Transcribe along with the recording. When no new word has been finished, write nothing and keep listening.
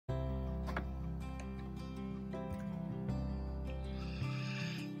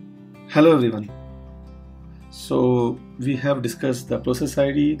Hello everyone. So we have discussed the process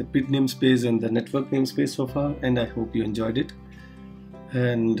ID, the PID namespace and the network namespace so far, and I hope you enjoyed it.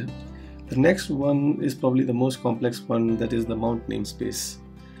 And the next one is probably the most complex one, that is the mount namespace.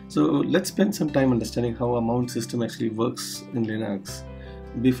 So let's spend some time understanding how a mount system actually works in Linux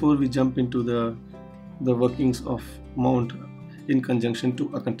before we jump into the workings of mount in conjunction to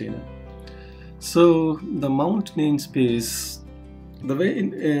a container. So the mount namespace, the way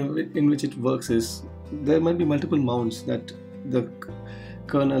in which it works is there might be multiple mounts that the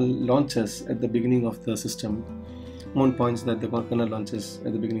kernel launches at the beginning of the system, mount points that the kernel launches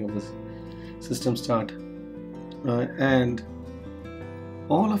at the beginning of the system start, and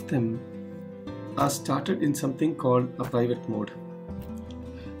all of them are started in something called a private mode.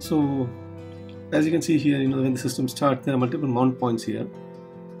 So as you can see here, when the system starts, there are multiple mount points here,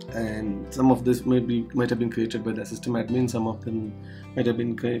 and some of this might have been created by the system admin, some of them might have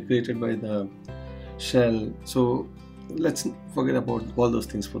been created by the shell. So let's forget about all those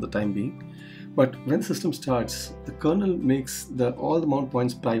things for the time being. But when the system starts, the kernel makes all the mount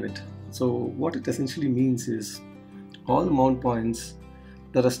points private. So what it essentially means is all the mount points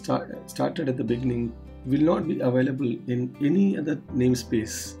that are started at the beginning will not be available in any other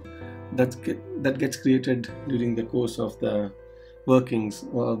namespace that gets created during the course of the workings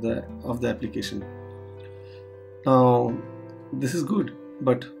of the application. Now this is good,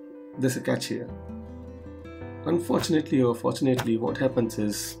 but there's a catch here. Unfortunately or fortunately, what happens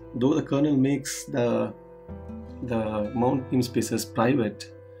is, though the kernel makes the mount namespaces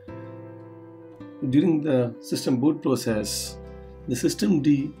private, during the system boot process, the system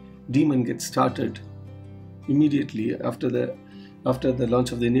daemon gets started immediately after the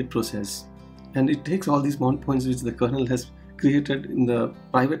launch of the init process, and it takes all these mount points which the kernel has created in the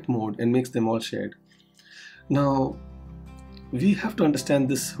private mode and makes them all shared. Now we have to understand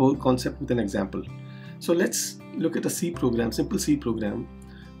this whole concept with an example. So let's look at a C program, simple C program,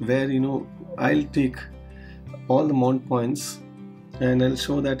 where I'll take all the mount points and I'll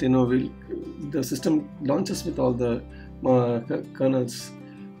show that the system launches with all the kernel's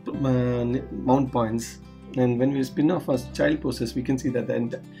mount points, and when we spin off a child process, we can see that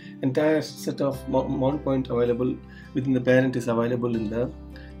the entire set of mount point available within the parent is available in the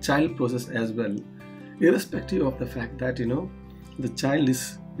child process as well, irrespective of the fact that the child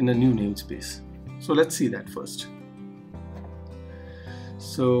is in a new namespace. So let's see that first.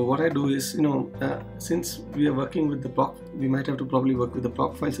 So what I do is, since we are working with the proc, we might have to probably work with the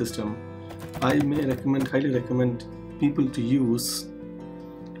proc file system. I may highly recommend people to use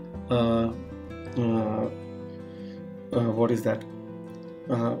what is that?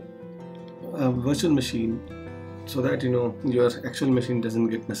 A virtual machine, so that your actual machine doesn't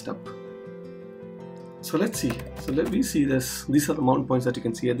get messed up. So let's see. So let me see this. These are the mount points that you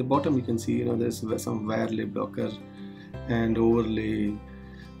can see at the bottom. You can see there's some var lib docker and overlay,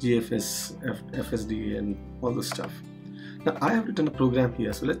 GFS, FSD, and all this stuff. Now I have written a program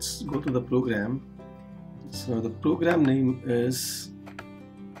here. So let's go to the program. So the program name is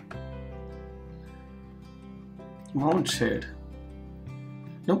mount shared.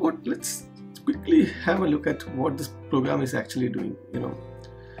 Now let's quickly have a look at what this program is actually doing.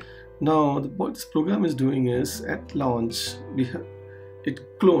 Now what this program is doing is, at launch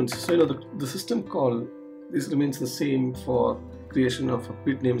it clones. So the system call remains the same for creation of a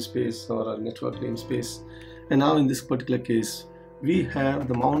PID namespace or a network namespace, and now in this particular case we have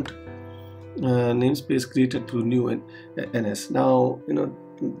the mount namespace created through new NS. Now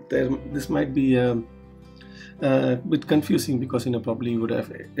this might be a bit confusing, because probably you would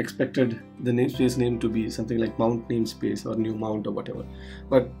have expected the namespace name to be something like mount namespace or new mount or whatever,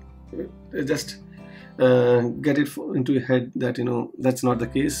 but just get it into your head that that's not the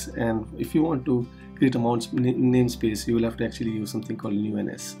case. And if you want to create a mount namespace, you will have to actually use something called new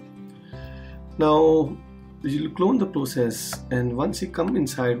NS. Now you'll clone the process, and once you come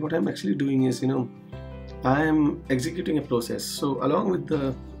inside, what I'm actually doing is I am executing a process. So along with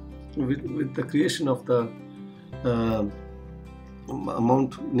the creation of the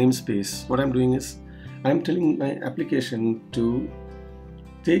mount namespace, what I'm doing is I'm telling my application to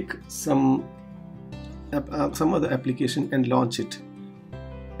take some other application and launch it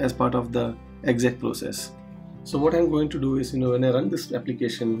as part of the exec process. So what I'm going to do is, when I run this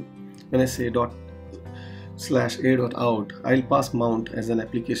application, when I say ./a.out, I'll pass mount as an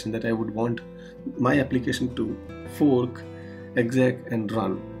application that I would want my application to fork, exec, and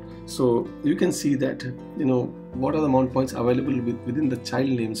run. So you can see that what are the mount points available within the child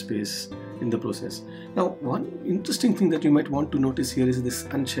namespace in the process. Now one interesting thing that you might want to notice here is this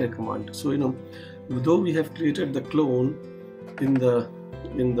unshare command. So though we have created the clone in the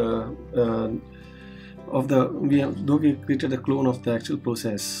in the though we created a clone of the actual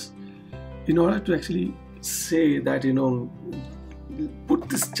process, in order to actually say that put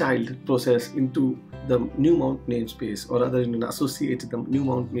this child process into the new mount namespace, or rather associate the new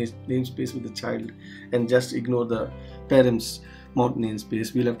mount namespace with the child and just ignore the parent's mount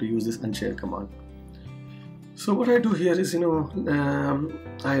namespace, we'll have to use this unshare command. So what I do here is,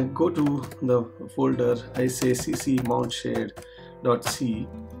 I go to the folder, I say cc mount shared.c,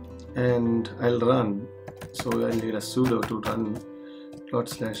 and I'll run. So I need a sudo to run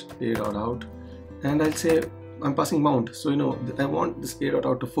 /a.out, and I'll say I'm passing mount. So I want this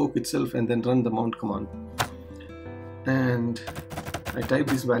a.out to fork itself and then run the mount command. And I type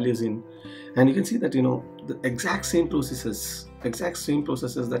these values in, and you can see that the exact same processes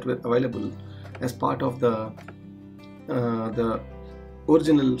that were available as part of the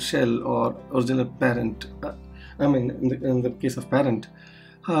original shell or original parent. In the case of parent,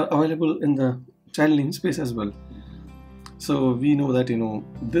 are available in the child namespace as well. So we know that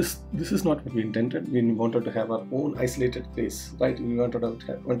this is not what we intended. We wanted to have our own isolated space, right? We wanted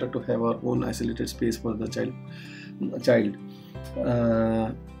to have our own isolated space for the child.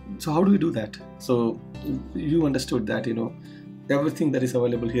 So how do we do that? So you understood that everything that is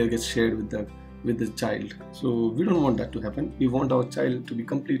available here gets shared with the child. So we don't want that to happen. We want our child to be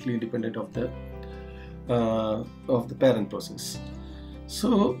completely independent of the parent process.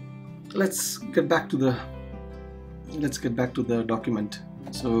 So let's get back to the document.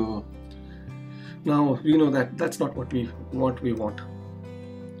 So now we know that that's not what we want.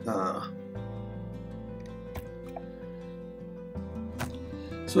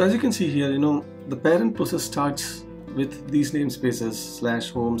 So as you can see here, the parent process starts with these namespaces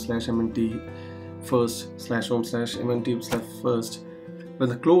 /home/mnt first /home/mnt first. When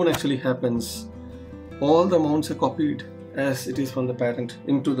the clone actually happens, all the mounts are copied as it is from the parent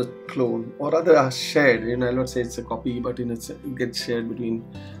into the clone, or rather are shared. I'll not say it's a copy, but it gets shared between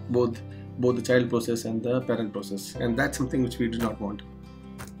both the child process and the parent process, and that's something which we do not want.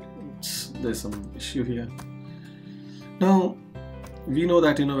 There's some issue here. Now we know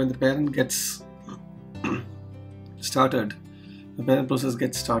that when the parent gets started, the parent process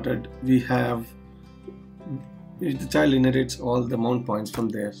gets started, the child inherits all the mount points from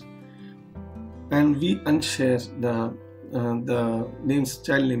there, and we unshare the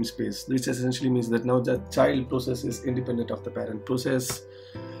child namespace, which essentially means that now the child process is independent of the parent process.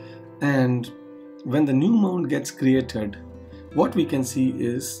 And when the new mount gets created, what we can see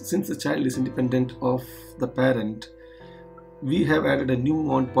is, since the child is independent of the parent, we have added a new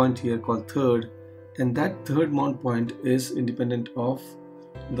mount point here called third, and that third mount point is independent of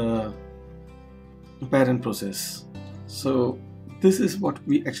the parent process. So this is what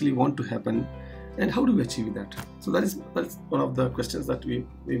we actually want to happen. And how do we achieve that? So that's one of the questions that we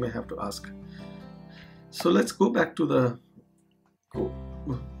may have to ask. So let's go back to the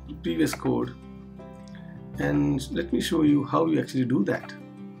previous code, and let me show you how you actually do that.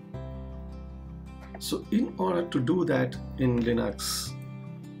 So in order to do that in Linux,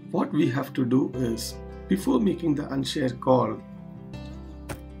 what we have to do is, before making the unshare call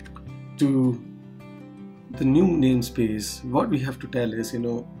to the new namespace, what we have to tell is,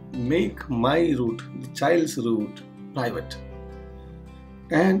 make my root, the child's root, private,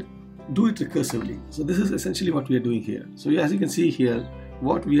 and do it recursively. So this is essentially what we are doing here. So as you can see here,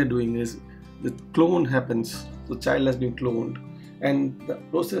 what we are doing is the clone happens. So child has been cloned, and the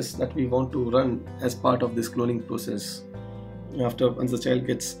process that we want to run as part of this cloning process, once the child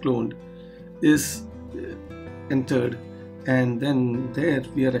gets cloned, is entered, and then there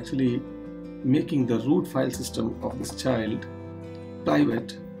we are actually making the root file system of this child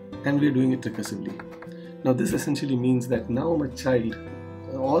private, and we are doing it recursively. Now this essentially means that now my child,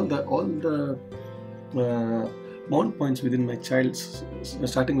 all the mount points within my child,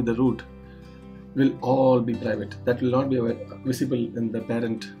 starting with the root, will all be private. That will not be visible in the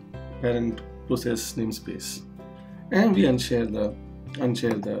parent process namespace. And we unshare the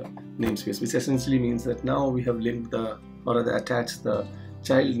namespace, which essentially means that now we have linked attached the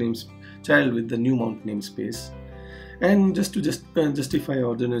child with the new mount namespace. And just to justify,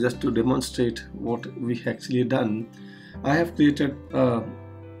 or just to demonstrate what we actually done, I have created a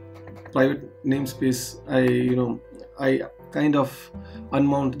private namespace. I kind of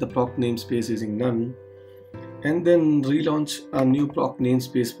unmount the proc namespace using none, and then relaunch a new proc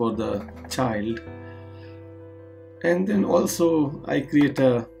namespace for the child. And then also I create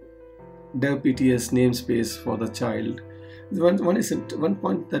a dev.pts namespace for the child. One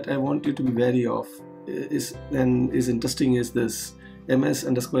point that I want you to be wary of is interesting is this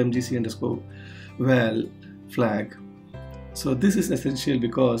ms_mgc_val flag. So this is essential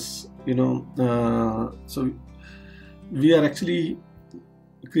because so we are actually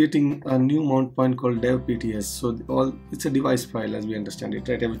creating a new mount point called dev.pts. So it's a device file as we understand it,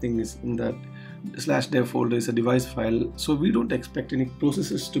 right? Everything is in that /dev folder is a device file, so we don't expect any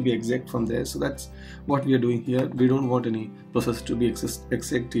processes to be exec from there. So that's what we are doing here. We don't want any process to be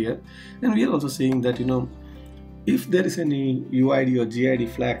exec here, and we are also saying that if there is any UID or GID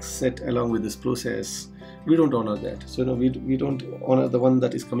flags set along with this process, we don't honor that. So we don't honor the one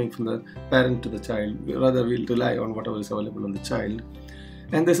that is coming from the parent to the child. Rather, we'll rely on whatever is available on the child.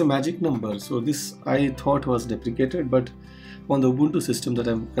 And there's a magic number. So this I thought was deprecated, but on the Ubuntu system that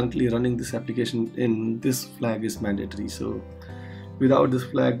I'm currently running this application in, this flag is mandatory. So without this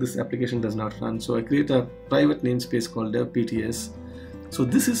flag, this application does not run. So I create a private namespace called dev.pts. So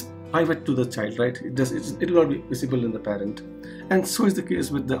this is private to the child, right? It will not be visible in the parent. And so is the case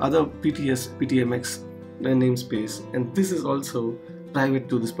with the other PTMX namespace. And this is also private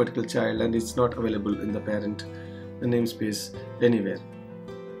to this particular child, and it's not available in the parent namespace anywhere.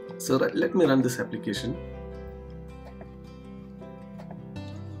 So let me run this application.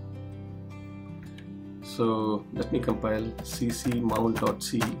 So let me compile cc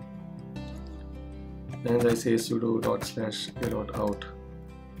mount.c, and I say sudo./a.out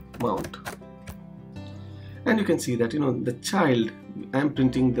mount, and you can see that the child, I'm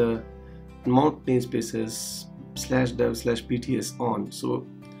printing the mount namespaces /dev/pts on, so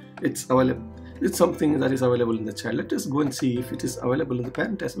it's available. It's something that is available in the child. Let us go and see if it is available in the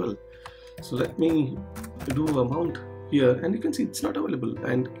parent as well. So let me do a mount here, and you can see it's not available,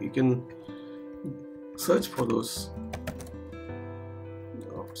 and you can search for those.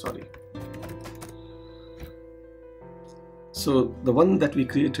 Oh, sorry. So the one that we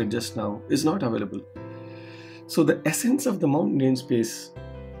created just now is not available. So the essence of the mount namespace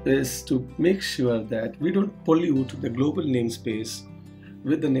is to make sure that we don't pollute the global namespace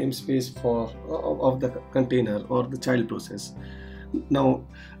with the namespace of the container or the child process. Now,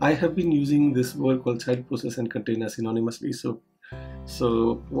 I have been using this word called child process and container synonymously.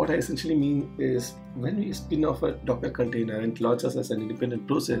 So what I essentially mean is, when we spin off a Docker container and it launches as an independent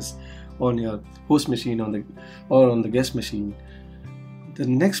process on your host machine or on the guest machine, the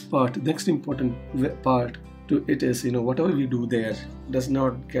next important part to it is, whatever we do there does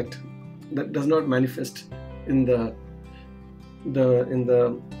not manifest in the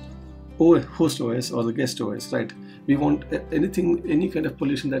host OS or the guest OS, right? We want any kind of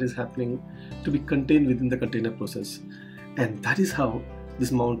pollution that is happening to be contained within the container process, and that is how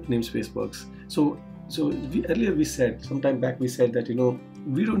this mount namespace works. So earlier we said, sometime back we said that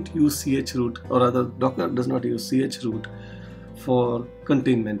we don't use chroot, or rather Docker does not use chroot for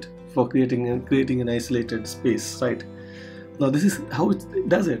containment, for creating an isolated space, right? Now this is how it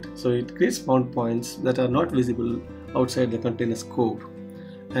does it. So it creates mount points that are not visible outside the container scope,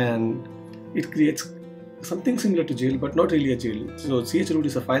 and it creates something similar to jail, but not really a jail. So chroot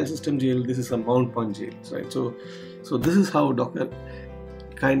is a file system jail, this is a mount point jail, right? So this is how Docker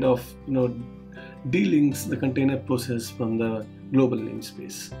kind of delinks the container process from the global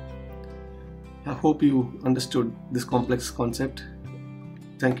namespace. I hope you understood this complex concept.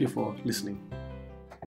 Thank you for listening.